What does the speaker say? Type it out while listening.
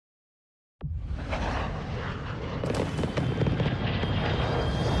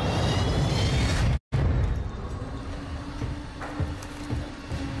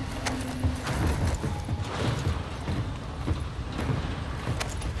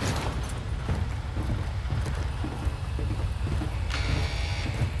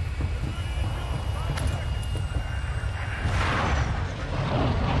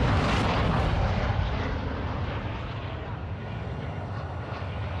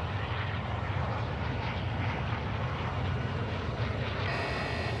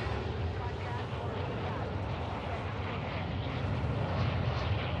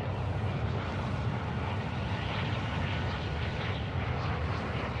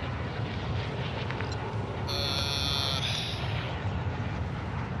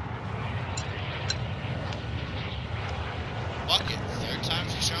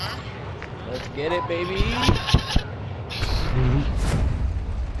get it, baby.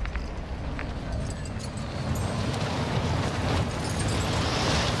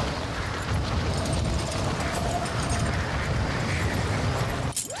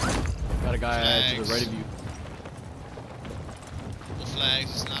 Got a guy to the right of you. No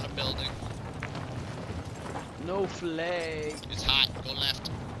flags, it's not a building. No flag. It's hot, go left.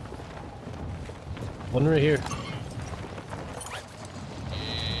 One right here.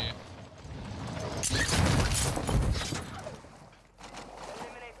 Yeah.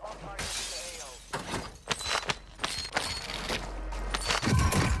 Eliminate all targets in the AO.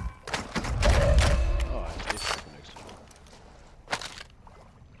 Oh, I see. Next.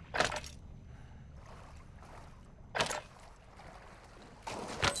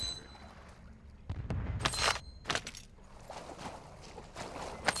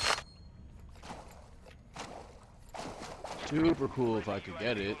 Super cool if I could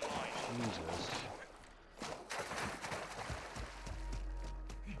get it. Jesus.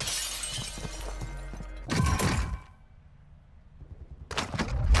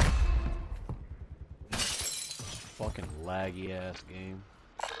 Fucking laggy ass game.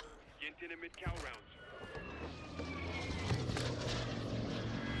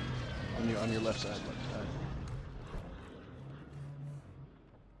 On your left side, left side.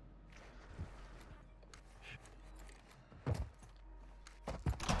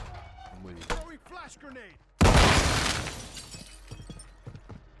 I'm with you. Throwing flash grenade.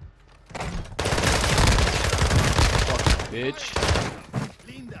 Fucking bitch.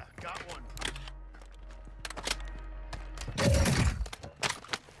 Linda, got one.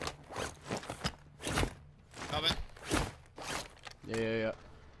 Coming. Yeah.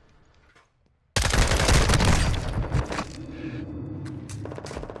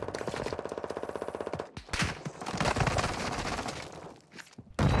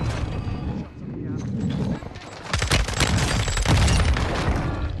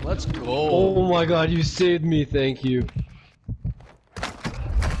 Let's go. Oh my god, you saved me, thank you.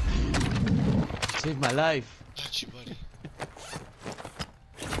 Saved my life. Got you, buddy.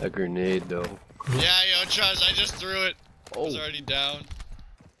 A grenade though. Yeah, yo, Charles, I just threw it. I was Oh, already down.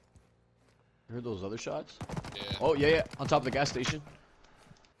 you heard those other shots? Yeah. Oh, yeah. On top of the gas station.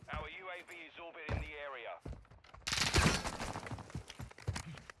 Our UAV is orbiting the area.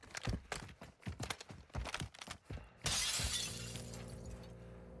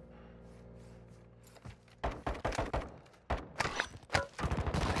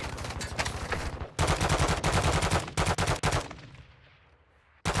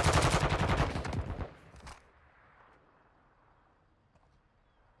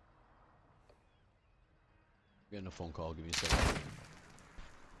 Getting a phone call. Give me a second.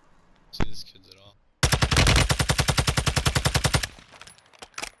 See this kid's at all.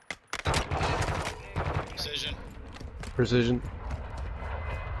 Precision. Precision.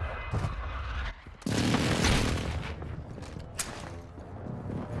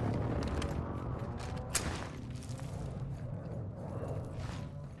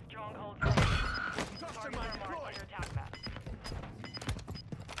 Stronghold targets are marked on your attack map.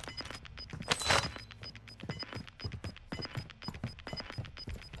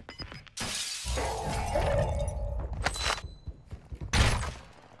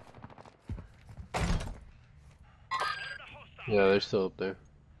 Yeah, they're still up there.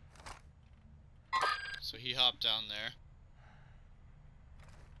 So he hopped down there.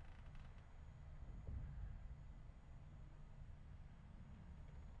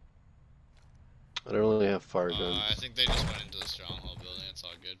 I don't really have fire guns. I think they just went into the stronghold building. It's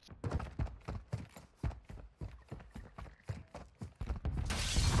all good.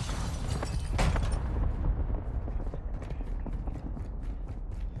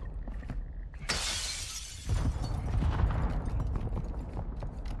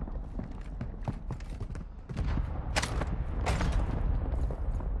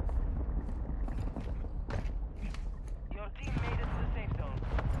 Your team made it to the safe zone.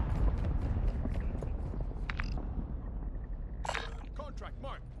 Contract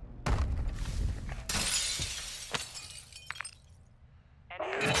marked. Any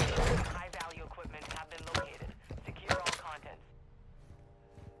high-value equipment have been located. Secure all contents.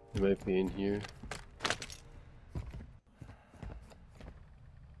 He might be in here.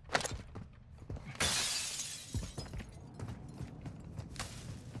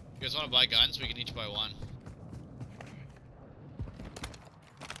 You guys want to buy guns? We can each buy one.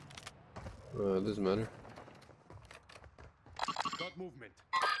 It doesn't matter. Got movement.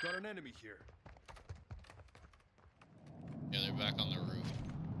 Got an enemy here. Yeah, they're back on the roof.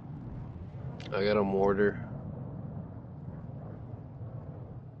 I got a mortar.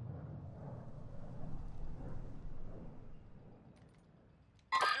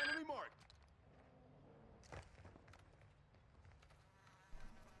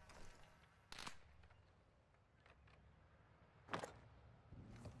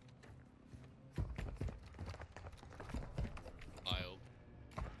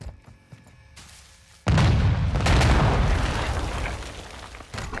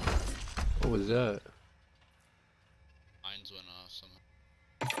 was that? Mines went off somehow.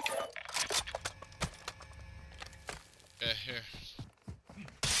 Okay, here.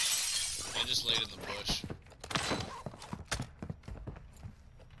 I just laid in the bush.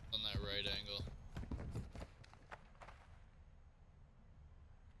 On that right angle.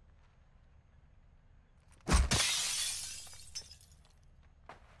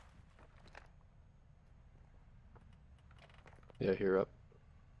 Yeah, here up.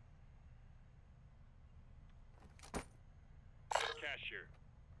 Cashier.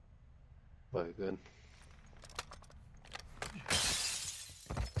 By good.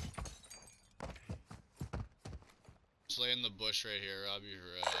 Just lay in the bush right here, Rob.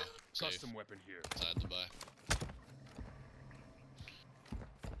 You're safe Custom weapon here. inside the buy.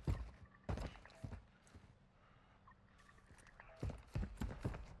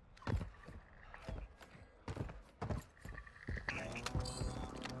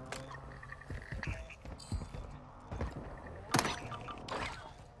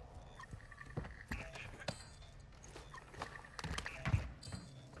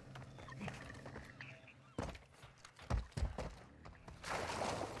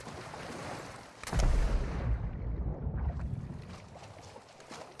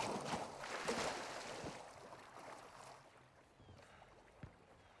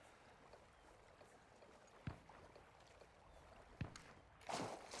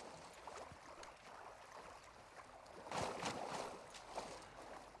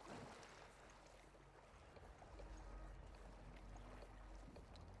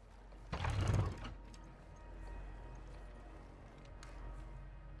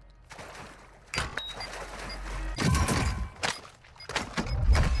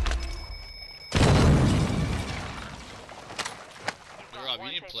 Rob,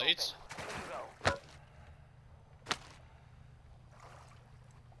 you need plates?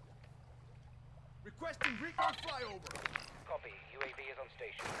 Requesting recon flyover. Copy. UAV is on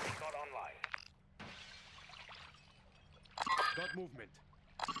station. Recon online. Got movement.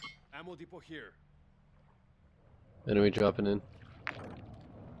 Ammo depot here. Enemy dropping in.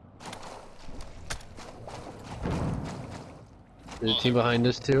 There's a team behind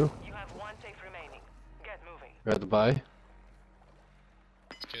us too. You have one safe remaining. Get moving. We're at the buy.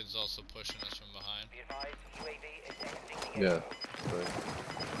 This kid's also pushing us from behind. Be advised, UAV is exiting the Yeah. area. Right.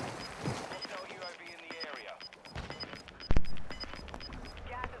 Hostile UAV in the area.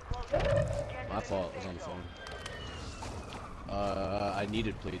 Gas is closing. Get to My the fault. I new was on the safe phone. zone. I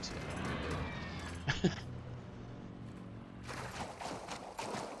needed plates.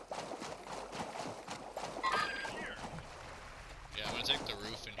 Yeah, I'm gonna take the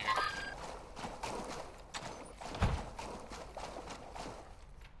roof in here.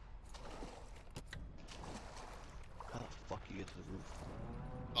 How the fuck you get to the roof?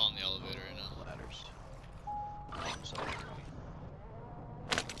 On the elevator right now. Ladders. Oh, sorry.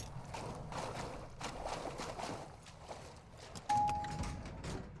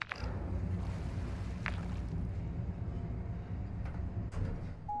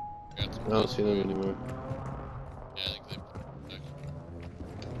 Got some I don't see them anymore. Yeah, I think they.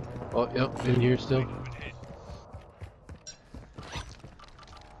 Oh, yep, in here still.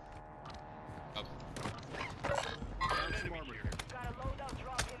 Up. Found some armor here. Got a loadout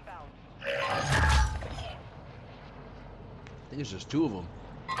drop inbound. I think it's just two of them.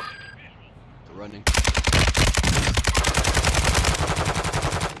 They're running.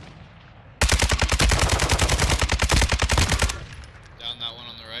 Down that one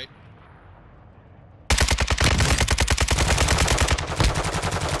on the right.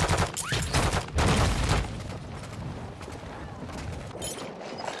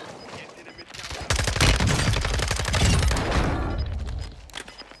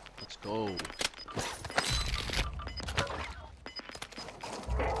 Let's go. Your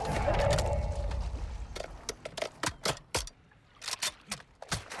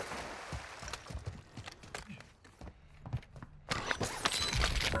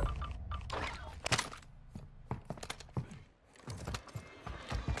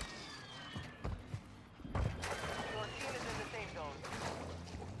team is in the safe zone.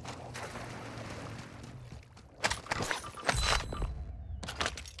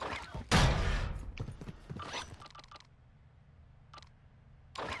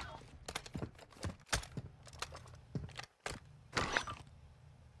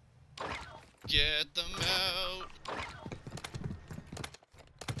 Get them out.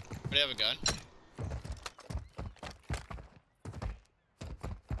 Do you have a gun?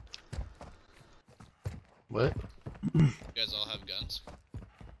 What? You guys all have guns?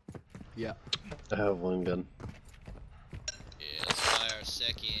 Yeah. I have one gun. Yeah, let's buy our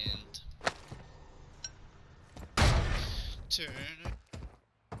second. turn.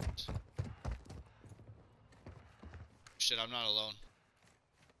 Shit, I'm not alone.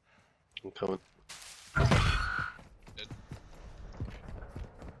 I'm coming. Good.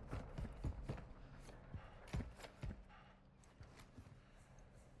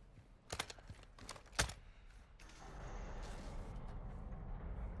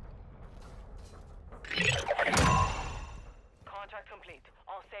 Contract complete.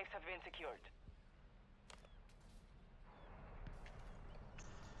 All safes have been secured.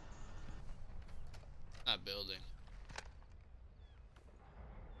 That building.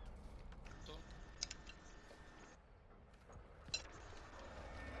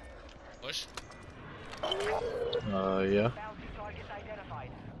 Push. Yeah. Bounty targets identified.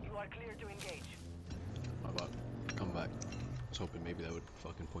 You are clear to engage. How about come back? I was hoping maybe that would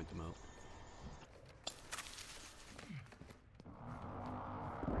fucking point them out.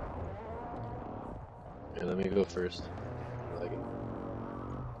 Yeah, let me go first. I like it.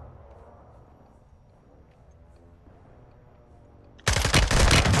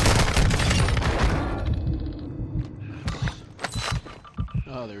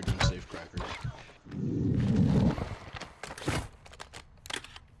 Oh, they were doing safe crackers.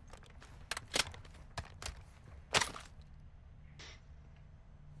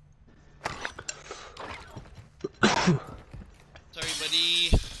 Sorry, buddy.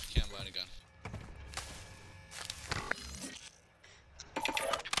 Can't buy a gun.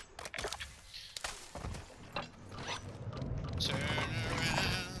 Turn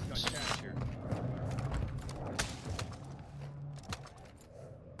Got around. cash here.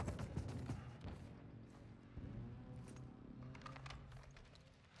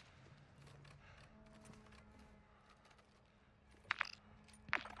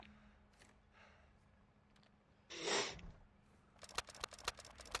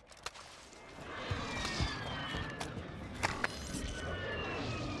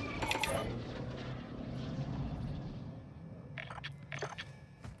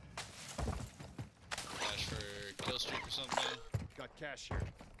 Cash for kill streak or something. Got cash here.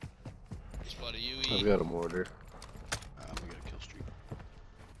 Spot a I've UE. got a mortar. I'm gonna get a kill streak.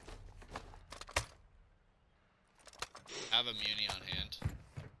 Have a muni on hand.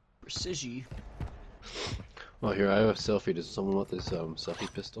 Precision. Oh, here I have a selfie. Does someone want this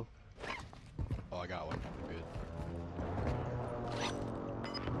selfie pistol? Oh, I got one. We're good.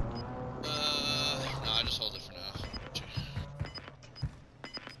 No, I just hold it for now.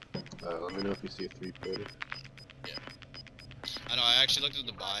 Let me know if you see a 3-footer. I know, I actually looked at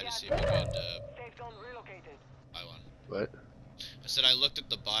the buy to see if you could Safe zone relocated. buy one. What? I said I looked at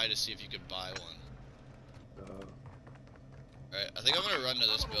the buy to see if you could buy one. Alright, I think I'm gonna run to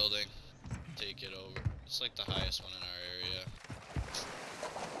this building. Take it over. It's like the highest one in our area.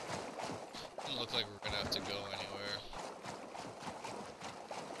 Doesn't look like we're gonna have to go anywhere.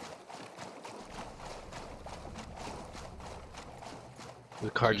 The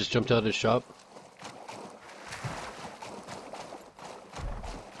car just jumped out of the shop.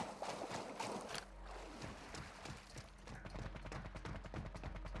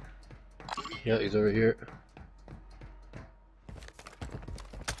 Yeah, he's over here.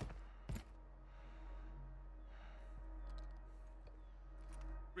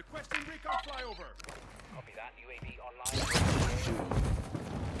 Requesting recon flyover. Copy that. UAV online.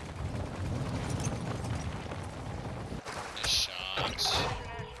 Nice shots.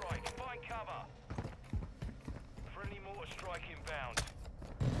 Airstrike. Find cover. Friendly mortar strike inbound.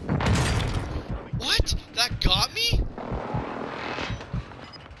 What? That got me?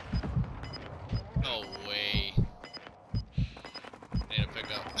 No way. I need to pick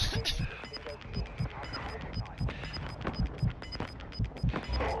up.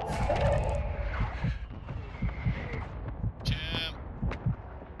 Champ.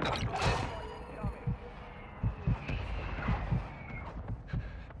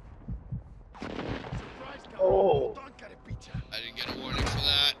 Surprise, Oh. Don't get it, beat ya. I didn't get a warning for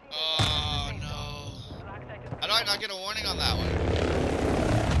that. Oh no. How do I not get a warning on that one?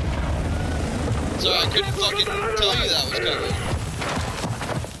 Sorry, I couldn't fucking tell you that was coming.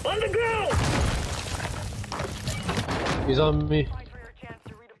 He's on me. Fight for your chance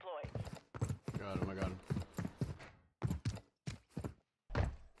to redeploy. Got him. I got him.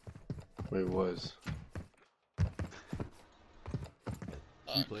 Where it was.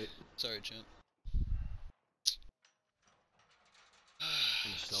 Plate. Sorry, champ.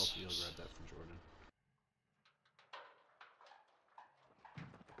 And a stealthy. I'll grab that from Jordan.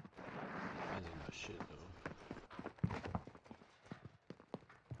 Mine's ain't got shit though.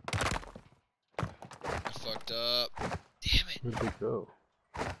 I fucked up. Damn it. Where'd they go?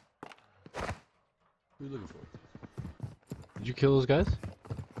 Who are you looking for? Did you kill those guys?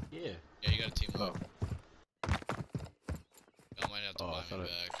 Yeah. Yeah, you got a team Oh. up. I might have to Oh, I buy thought me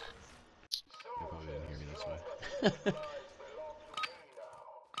it- back. They probably didn't hear me, that's why.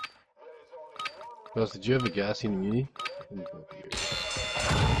 Ross, did you have a gassing immunity? I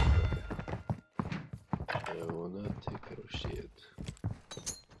wanna take a shit.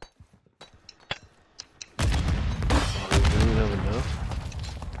 Oh, we don't even have enough?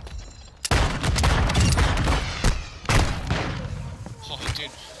 Oh,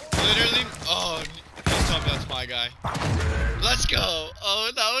 dude. Literally. Oh, please tell me that's my guy. Let's go.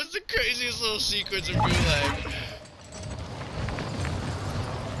 Oh, that was the craziest little sequence of Gulag.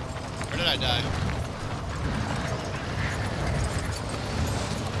 Where did I die?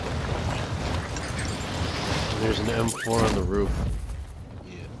 There's an M4 on the roof.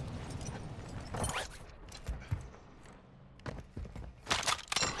 Yeah.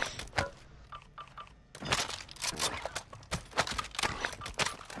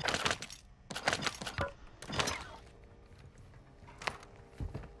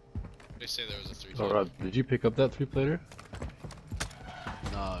 They say there was a 3 Oh, Rob, did you pick up that 3-plater?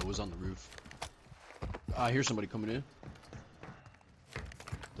 Nah, it was on the roof. I hear somebody coming in.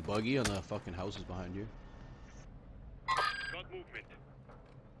 The buggy on the fucking house is behind you. Got movement.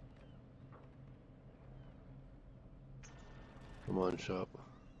 Come on, shop.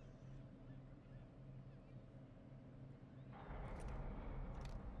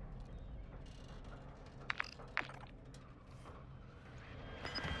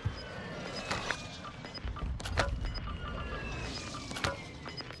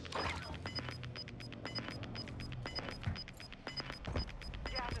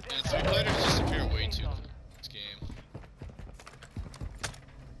 Man, 3-platers disappear way too quick in this game.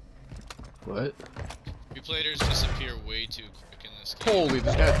 What? 3-platers disappear way too quick in this game. Holy,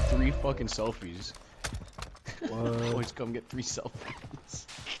 this guy had 3 fucking selfies. What? Boys, come get 3 selfies.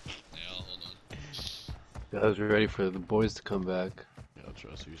 Yeah, hold on. I was ready for the boys to come back. Yeah, I'll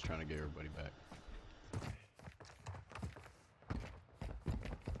trust you. He's trying to get everybody back.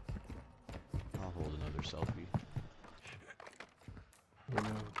 I'll hold another selfie. You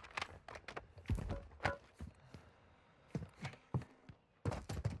know.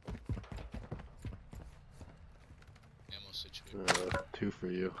 Ammo situation. 2 for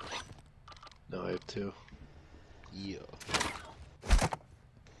you. No, I have 2. Yeah.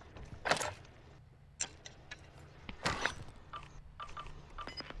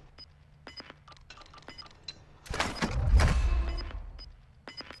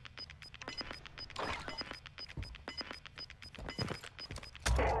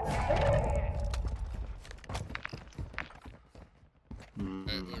 where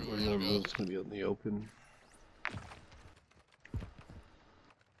do We're we gonna go? move. It's gonna be out in the open.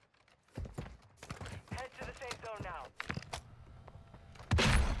 Head to the safe zone now.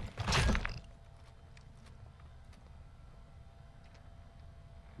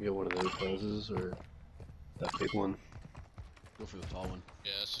 You get one of those houses or that big one. Go for the tall one.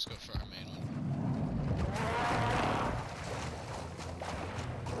 Yeah, let's just go for our main one.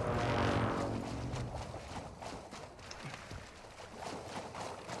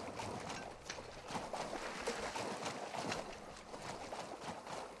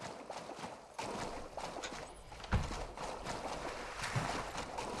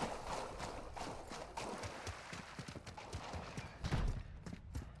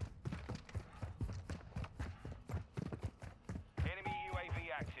 Enemy UAV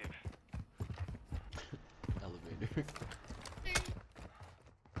active. Elevator.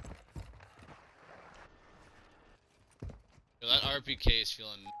 Yo, that RPK is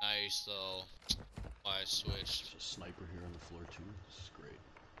feeling nice though. Why I switched. There's a sniper here on the floor too. This is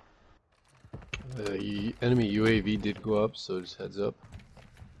great. Enemy UAV did go up, so just heads up.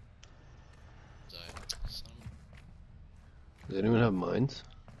 Does anyone have mines?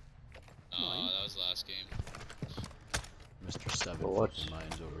 No, that was the last game. Mr. 7 Well, watch. fucking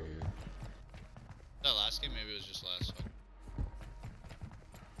mines over here. That last game, maybe it was just last one.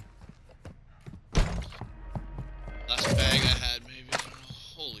 Last bag I had, maybe. I don't know.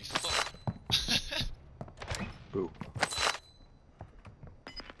 Holy fuck. Boo.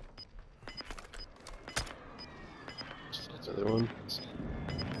 Another one.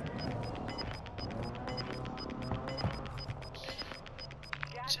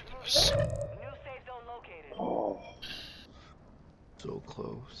 Gas is moving. New safe zone located. Oh. So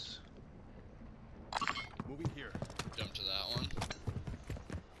close. Moving here. Jump to that one.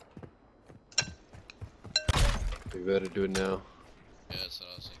 We better do it now. Yeah, that's what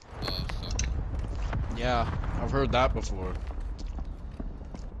I was thinking. Oh, fuck. Yeah, I've heard that before.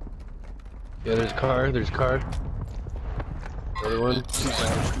 Yeah, there's car. There's car. Another one. Two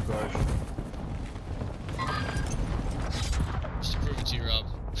cars, two cars. Just to prove it to you, Rob.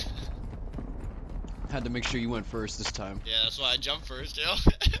 Had to make sure you went first this time. Yeah, that's why I jumped first, yo.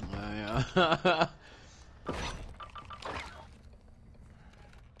 Yeah. I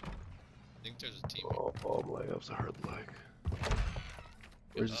think there's a team. Oh my, that was a hard lag.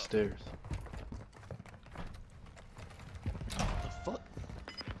 Where's the stairs? The fuck?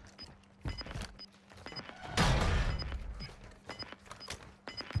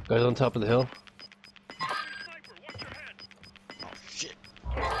 Guys on top of the hill. Sniper, watch your head. Oh shit.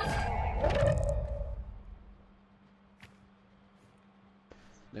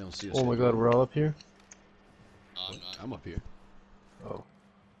 They don't see us. Oh my yet. god, we're all up here? No, I'm not. I'm up here. Oh,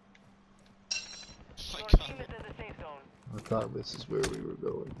 Oh my Your god. team is in the safe zone. I thought this is where we were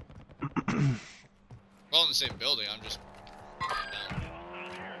going. We're all in the same building, I'm just down.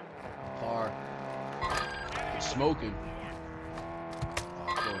 Car. It's smoking. Oh,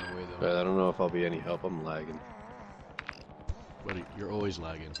 it's going away though. Guys, I don't know if I'll be any help, I'm lagging. Buddy, you're always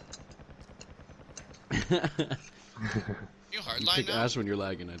lagging. You You hardline kick now? ass when you're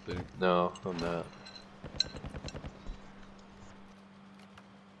lagging, I think. No, I'm not.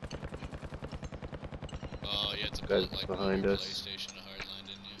 Oh, you had to Guys put like behind your us. PlayStation to hardline,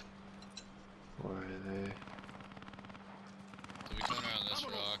 didn't you? Where are they? So we come around this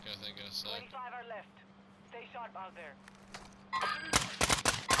rock, I think, in a sec. 25 are left. Stay sharp out there.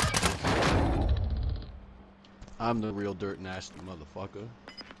 I'm the real dirt nasty motherfucker.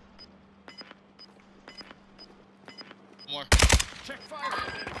 More. Check fire.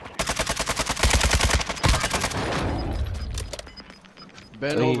 I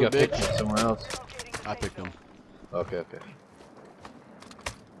Bend think he over, got picked bitch. from somewhere else. Relocating the I safe picked zone. him. Okay, okay. Do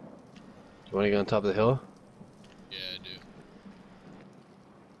you want to get on top of the hill? Yeah, I do.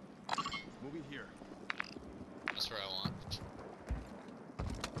 Moving here. That's where I want.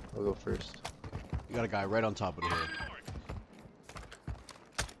 I'll go first. You got a guy right on top of the hill.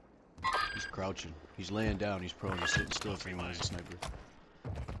 He's crouching. He's laying down. He's prone. He's sitting still if anyone has a sniper.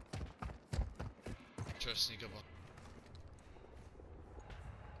 Try to sneak up on.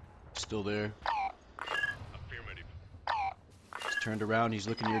 Still there. Affirmative. He's turned around. He's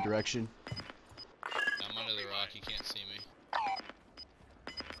looking your direction. I'm under the rock, he can't see me.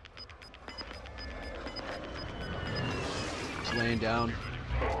 He's laying down.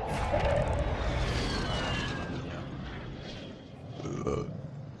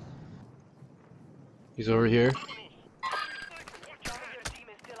 He's over here. Some of your team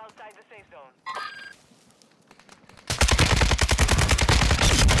is still outside the safe zone.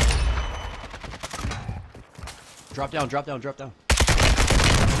 Drop down, drop down, drop down.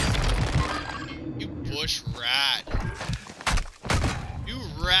 You bush rat. You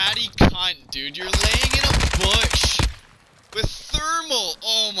ratty cunt, dude. You're laying in a bush with thermal.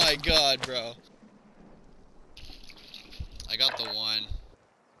 Oh my god, bro. I got the one.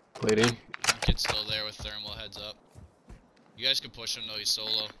 Waiting. Kid's still there with thermal, heads up. You guys can push him though, he's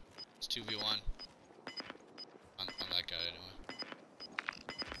solo. It's 2v1. On that guy anyway.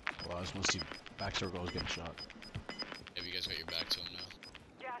 Well, I just want to see back circle. I was getting shot. Have you guys got your back to him now?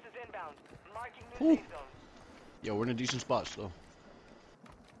 Gas is inbound. Marking new Ooh. safe zone. Yo, we're in a decent spot still.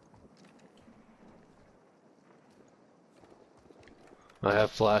 I have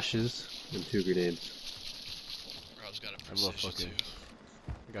flashes and 2 grenades. Rob's got a I love precision fucking. too.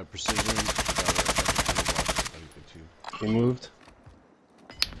 I got precision. I got good too. He moved.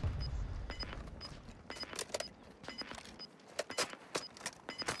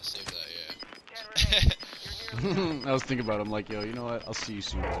 I'll save that, yeah. 10 remain. You're near I was thinking about it. I'm like, yo, you know what? I'll see you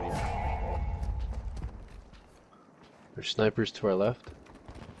soon, buddy. There's snipers to our left.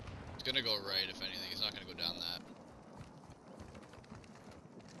 He's gonna go right if anything, he's not gonna go down that.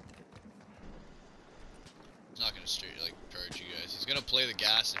 He's not gonna straight like charge you guys. He's gonna play the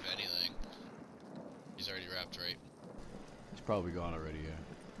gas if anything. He's already wrapped right. He's probably gone already, yeah.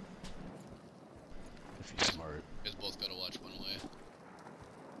 If he's smart. You guys both gotta watch one way.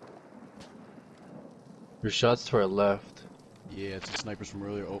 There's shots to our left. Yeah, it's the snipers from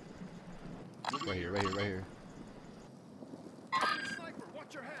earlier. Oh. Right here, right here, right here. Sniper,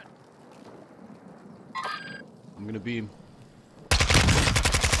 watch your head. I'm gonna beam.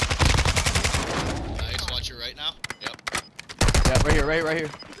 Nice, watch your right now. Yep. Yeah, right here, right here, right here.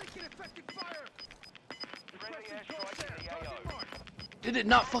 Taking effective fire. friendly airstrike in the AO. Did it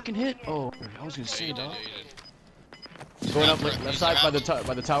not fucking hit? Oh, I was gonna Yeah, say, you did, dog. yeah, you did. Going up He's left wrapped. side by the tower.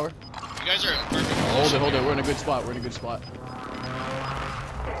 You guys are in perfect Hold position it, hold it. here. We're in a good spot. We're in a good spot.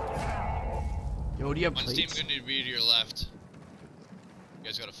 Yo, do you have One's team plates? gonna be to your left. You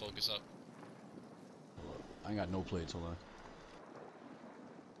guys gotta focus up. I ain't got no plates. Hold on.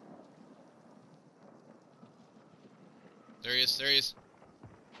 There he is. There he is.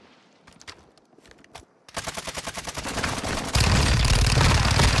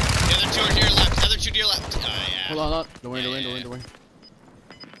 The other two are to your left. The other two to your left. Oh, yeah. Hold on, don't worry, Yeah, don't worry, yeah, don't worry, yeah. don't worry.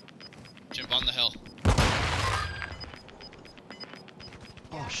 Jump on the hill.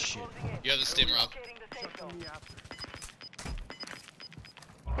 Oh shit. You have the stim, Rob. Locating the safe Chucking zone. me after.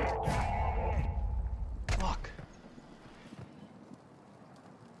 Fuck.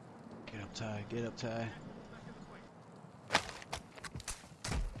 Get up, Ty. Get up, Ty.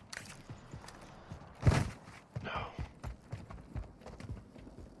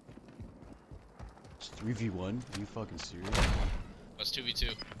 It's 3v1? Are you fucking serious? That's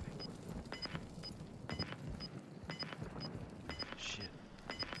 2v2. Shit.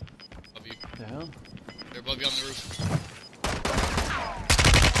 Above you. What the hell? They're above you on the roof.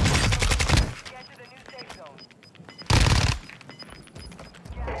 Get to the new safe zone.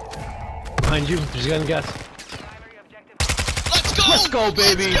 Behind you, there's a gun, gas. Primary objective. Let's go! Let's go,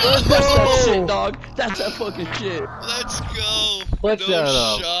 baby! Let's That's go! that shit, dog! That's that fucking shit! Let's go! What's no that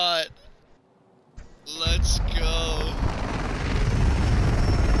up? shot! Let's go!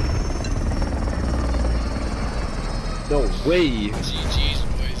 No way. GG's,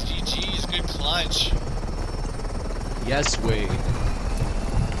 boys. GG's. Good clutch. Yes, way.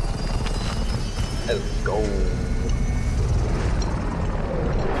 Let's go.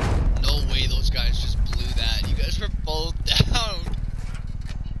 No way those guys just blew that. You guys were both down.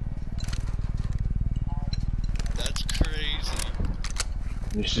 That's crazy.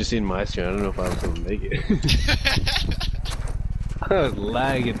 You should have seen my screen. I don't know if I was gonna make it. I was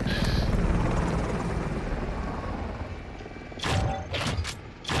lagging.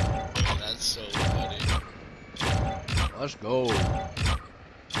 That's so funny. Let's go.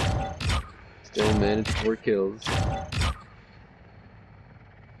 Still managed 4 kills.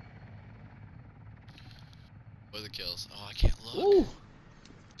 What are the kills? Oh, I can't look. Ooh.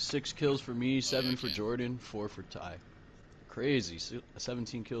 6 kills for me, 7 yeah, for okay. Jordan, 4 for Ty. Crazy.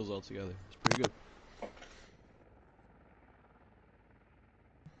 17 kills altogether. It's pretty good.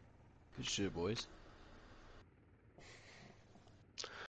 Good shit, boys.